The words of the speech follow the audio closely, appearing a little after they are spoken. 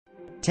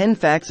10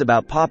 Facts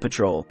About Paw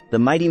Patrol, the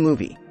Mighty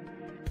Movie.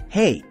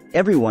 Hey,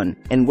 everyone,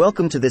 and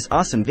welcome to this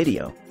awesome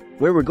video,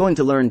 where we're going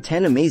to learn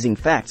 10 amazing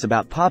facts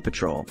about Paw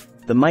Patrol,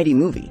 the Mighty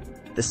Movie,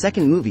 the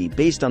second movie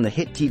based on the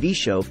hit TV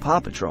show Paw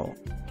Patrol.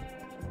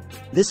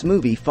 This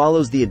movie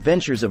follows the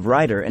adventures of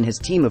Ryder and his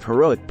team of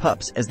heroic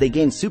pups as they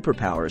gain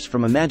superpowers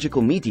from a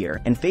magical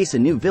meteor and face a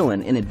new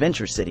villain in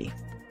Adventure City.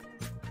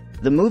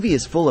 The movie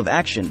is full of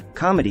action,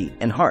 comedy,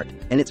 and heart,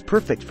 and it's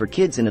perfect for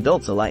kids and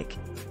adults alike.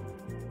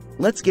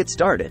 Let's get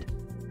started.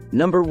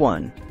 Number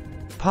 1.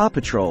 Paw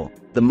Patrol,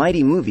 the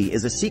Mighty Movie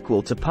is a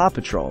sequel to Paw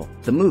Patrol,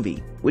 the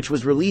movie, which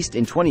was released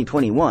in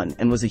 2021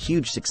 and was a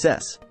huge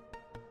success.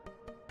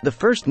 The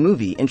first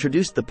movie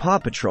introduced the Paw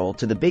Patrol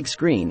to the big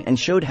screen and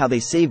showed how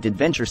they saved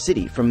Adventure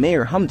City from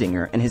Mayor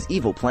Humdinger and his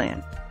evil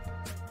plan.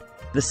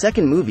 The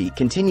second movie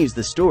continues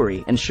the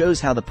story and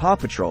shows how the Paw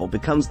Patrol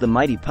becomes the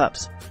Mighty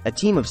Pups, a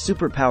team of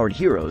superpowered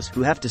heroes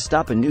who have to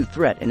stop a new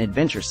threat in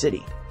Adventure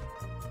City.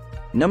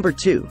 Number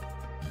 2.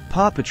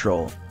 Paw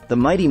Patrol, the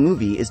Mighty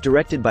Movie is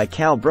directed by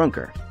Cal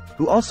Brunker,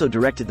 who also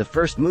directed the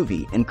first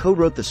movie and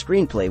co-wrote the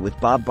screenplay with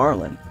Bob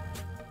Barlin.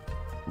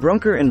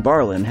 Brunker and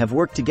Barlin have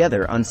worked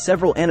together on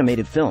several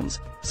animated films,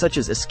 such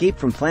as Escape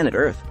from Planet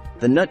Earth,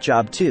 The Nut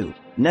Job 2,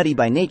 Nutty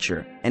by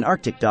Nature, and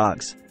Arctic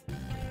Dogs.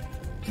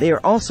 They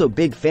are also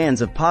big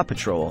fans of Paw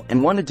Patrol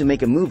and wanted to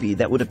make a movie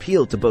that would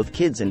appeal to both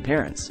kids and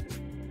parents.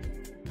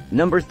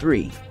 Number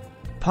 3.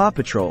 Paw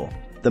Patrol,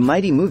 the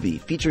Mighty Movie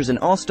features an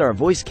all-star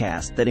voice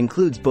cast that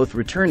includes both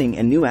returning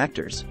and new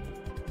actors.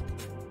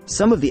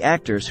 Some of the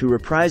actors who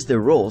reprised their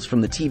roles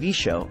from the TV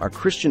show are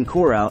Christian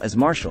Corau as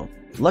Marshall,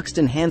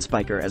 Luxton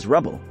Handspiker as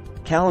Rubble,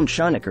 Callum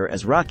Schoenecker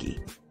as Rocky,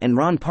 and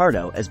Ron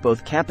Pardo as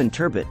both Captain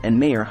Turbot and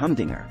Mayor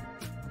Humdinger.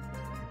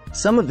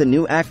 Some of the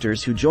new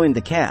actors who joined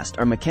the cast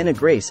are McKenna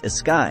Grace as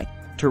Skye,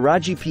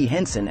 Taraji P.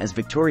 Henson as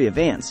Victoria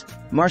Vance,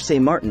 Marseille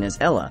Martin as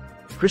Ella,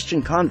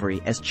 Christian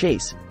Convery as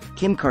Chase,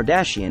 Kim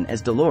Kardashian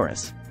as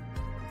Dolores,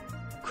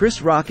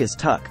 Chris Rock as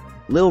Tuck,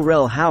 Lil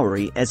Rel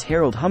Howery as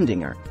Harold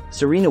Humdinger,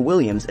 Serena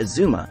Williams as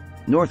Zuma,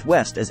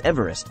 Northwest as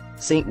Everest,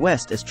 Saint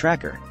West as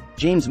Tracker,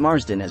 James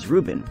Marsden as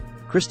Reuben,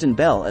 Kristen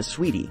Bell as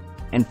Sweetie,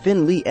 and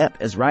Finn Lee Epp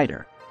as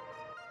Ryder.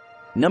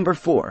 Number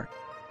 4.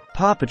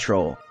 Paw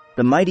Patrol,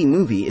 the Mighty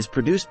Movie is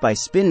produced by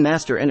Spin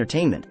Master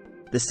Entertainment,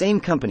 the same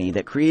company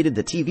that created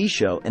the TV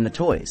show and the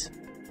toys.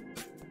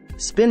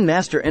 Spin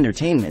Master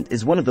Entertainment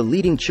is one of the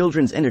leading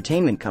children's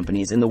entertainment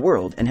companies in the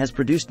world and has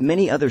produced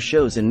many other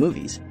shows and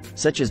movies,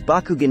 such as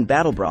Bakugan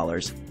Battle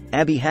Brawlers,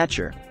 Abby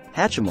Hatcher,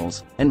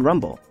 Hatchimals, and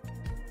Rumble.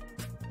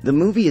 The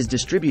movie is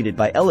distributed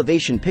by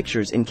Elevation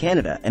Pictures in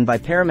Canada and by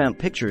Paramount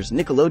Pictures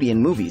Nickelodeon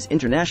Movies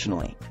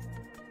internationally.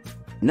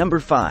 Number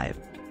 5.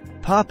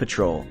 Paw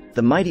Patrol,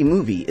 the Mighty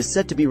Movie is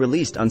set to be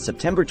released on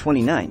September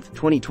 29,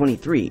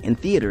 2023 in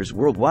theaters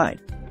worldwide.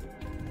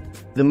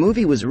 The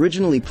movie was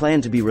originally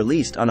planned to be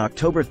released on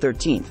October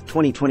 13,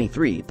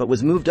 2023 but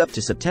was moved up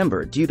to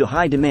September due to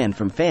high demand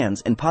from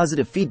fans and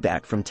positive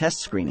feedback from test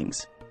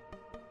screenings.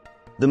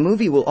 The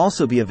movie will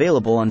also be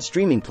available on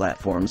streaming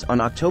platforms on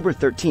October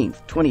 13,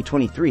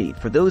 2023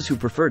 for those who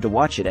prefer to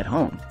watch it at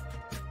home.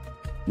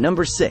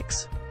 Number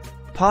 6.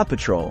 Paw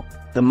Patrol,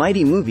 the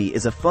Mighty Movie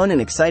is a fun and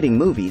exciting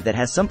movie that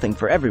has something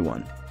for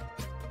everyone.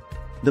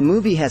 The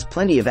movie has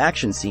plenty of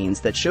action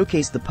scenes that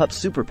showcase the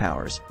pups'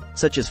 superpowers,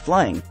 such as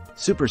flying,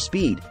 super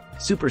speed,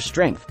 super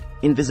strength,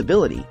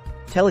 invisibility,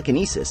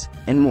 telekinesis,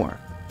 and more.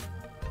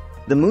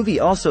 The movie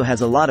also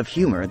has a lot of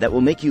humor that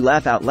will make you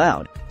laugh out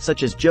loud,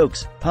 such as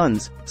jokes,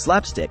 puns,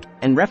 slapstick,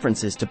 and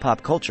references to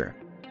pop culture.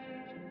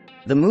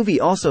 The movie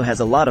also has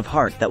a lot of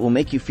heart that will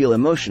make you feel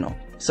emotional,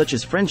 such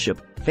as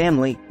friendship,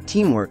 family,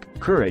 teamwork,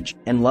 courage,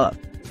 and love.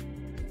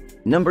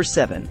 Number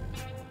 7.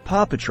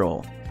 Paw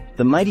Patrol,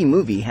 the Mighty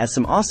Movie has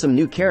some awesome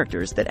new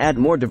characters that add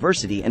more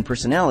diversity and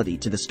personality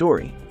to the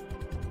story.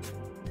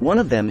 One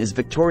of them is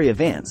Victoria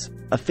Vance,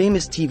 a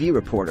famous TV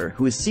reporter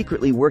who is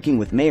secretly working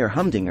with Mayor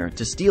Humdinger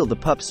to steal the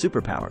pups'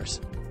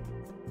 superpowers.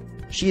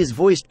 She is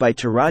voiced by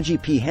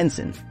Taraji P.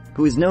 Henson,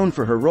 who is known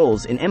for her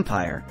roles in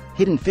Empire,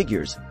 Hidden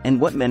Figures,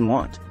 and What Men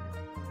Want.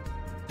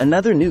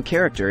 Another new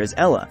character is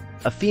Ella,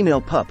 a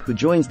female pup who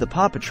joins the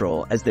Paw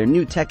Patrol as their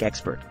new tech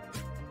expert.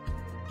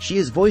 She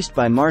is voiced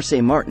by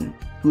Marseille Martin,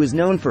 who is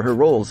known for her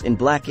roles in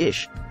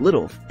Black-ish,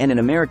 Little, and An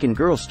American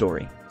Girl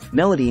Story,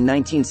 Melody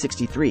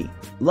 1963,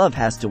 Love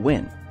Has to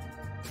Win.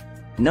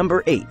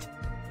 Number 8.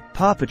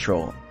 Paw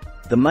Patrol,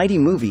 the Mighty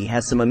Movie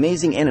has some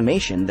amazing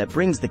animation that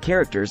brings the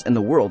characters and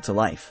the world to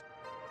life.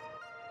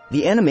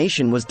 The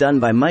animation was done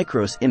by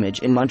Micros Image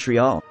in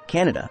Montreal,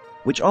 Canada,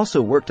 which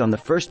also worked on the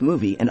first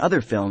movie and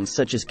other films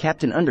such as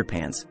Captain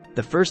Underpants,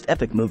 the first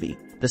Epic movie,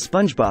 the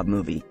SpongeBob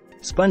movie,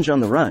 Sponge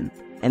on the Run,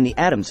 and the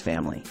Addams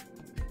Family.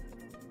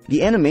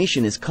 The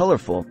animation is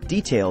colorful,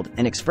 detailed,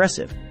 and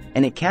expressive,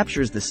 and it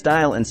captures the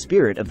style and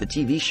spirit of the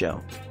TV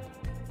show.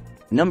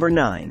 Number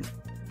 9.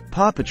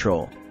 Paw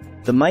Patrol,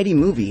 the Mighty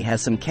Movie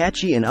has some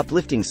catchy and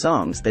uplifting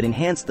songs that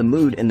enhance the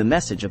mood and the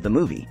message of the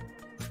movie.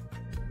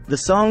 The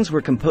songs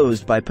were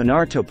composed by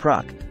Pinar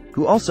Toprak,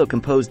 who also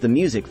composed the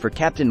music for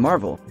Captain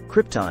Marvel,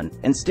 Krypton,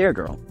 and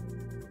Stargirl.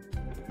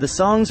 The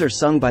songs are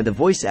sung by the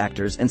voice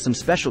actors and some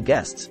special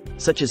guests,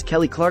 such as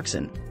Kelly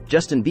Clarkson,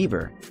 Justin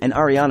Bieber, and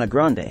Ariana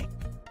Grande.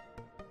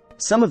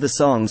 Some of the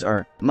songs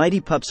are Mighty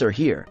Pups Are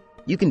Here,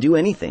 You Can Do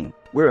Anything,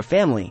 We're a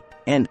Family,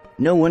 and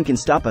No One Can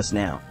Stop Us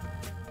Now.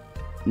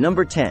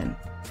 Number 10.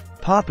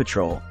 Paw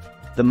Patrol.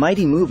 The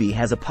Mighty movie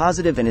has a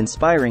positive and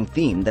inspiring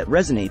theme that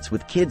resonates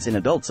with kids and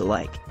adults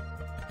alike.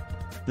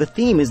 The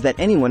theme is that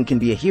anyone can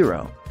be a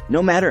hero,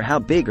 no matter how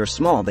big or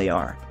small they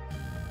are.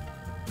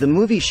 The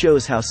movie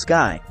shows how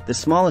Skye, the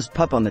smallest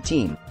pup on the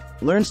team,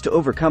 learns to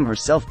overcome her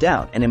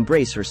self-doubt and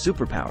embrace her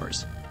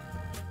superpowers.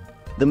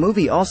 The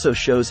movie also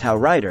shows how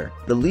Ryder,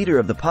 the leader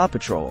of the Paw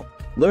Patrol,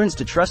 learns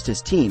to trust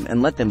his team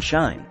and let them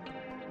shine.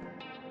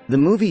 The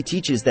movie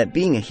teaches that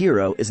being a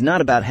hero is not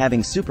about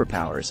having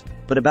superpowers,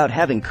 but about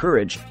having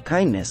courage,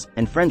 kindness,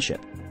 and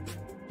friendship.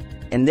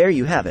 And there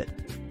you have it.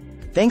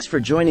 Thanks for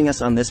joining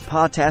us on this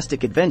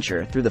paw-tastic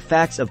adventure through the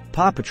facts of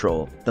Paw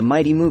Patrol, the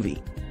Mighty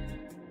movie.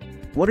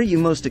 What are you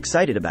most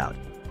excited about?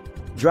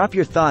 Drop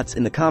your thoughts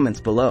in the comments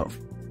below.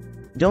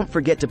 Don't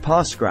forget to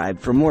paw-scribe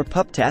for more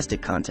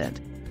pup-tastic content.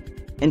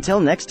 Until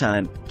next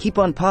time, keep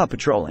on paw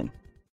patrolling.